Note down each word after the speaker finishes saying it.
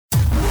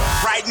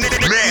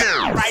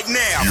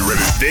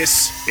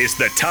This is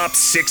the Top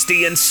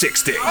 60 and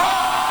 60.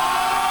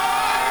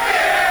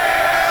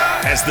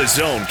 As the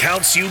Zone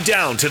counts you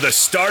down to the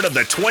start of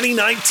the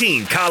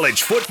 2019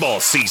 college football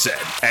season.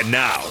 And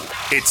now,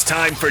 it's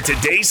time for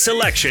today's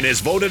selection as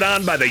voted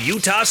on by the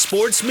Utah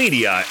sports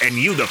media and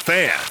you, the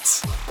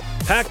fans.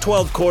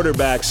 Pac-12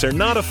 quarterbacks are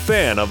not a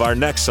fan of our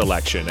next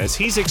selection, as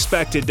he's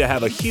expected to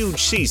have a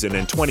huge season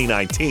in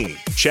 2019.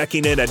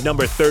 Checking in at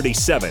number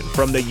 37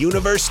 from the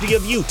University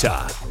of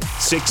Utah,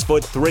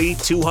 6'3",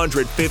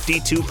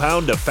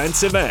 252-pound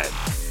defensive end,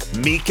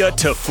 Mika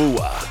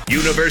Tafua.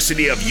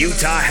 University of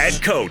Utah head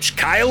coach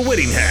Kyle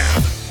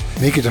Whittingham.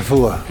 Mika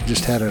Tafua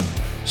just had a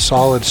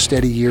solid,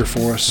 steady year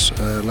for us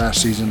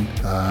last season.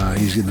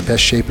 He's in the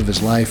best shape of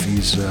his life.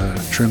 He's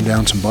trimmed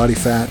down some body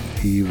fat.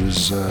 He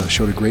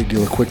showed a great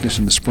deal of quickness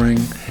in the spring,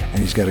 and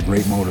he's got a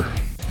great motor.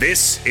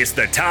 This is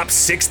the Top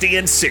 60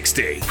 and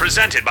 60,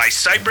 presented by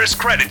Cypress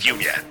Credit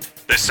Union,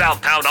 the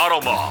Southtown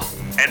Auto Mall,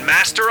 and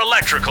Master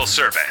Electrical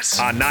Service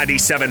on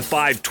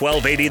 97.5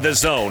 1280 The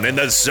Zone and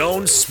the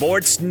Zone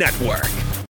Sports Network.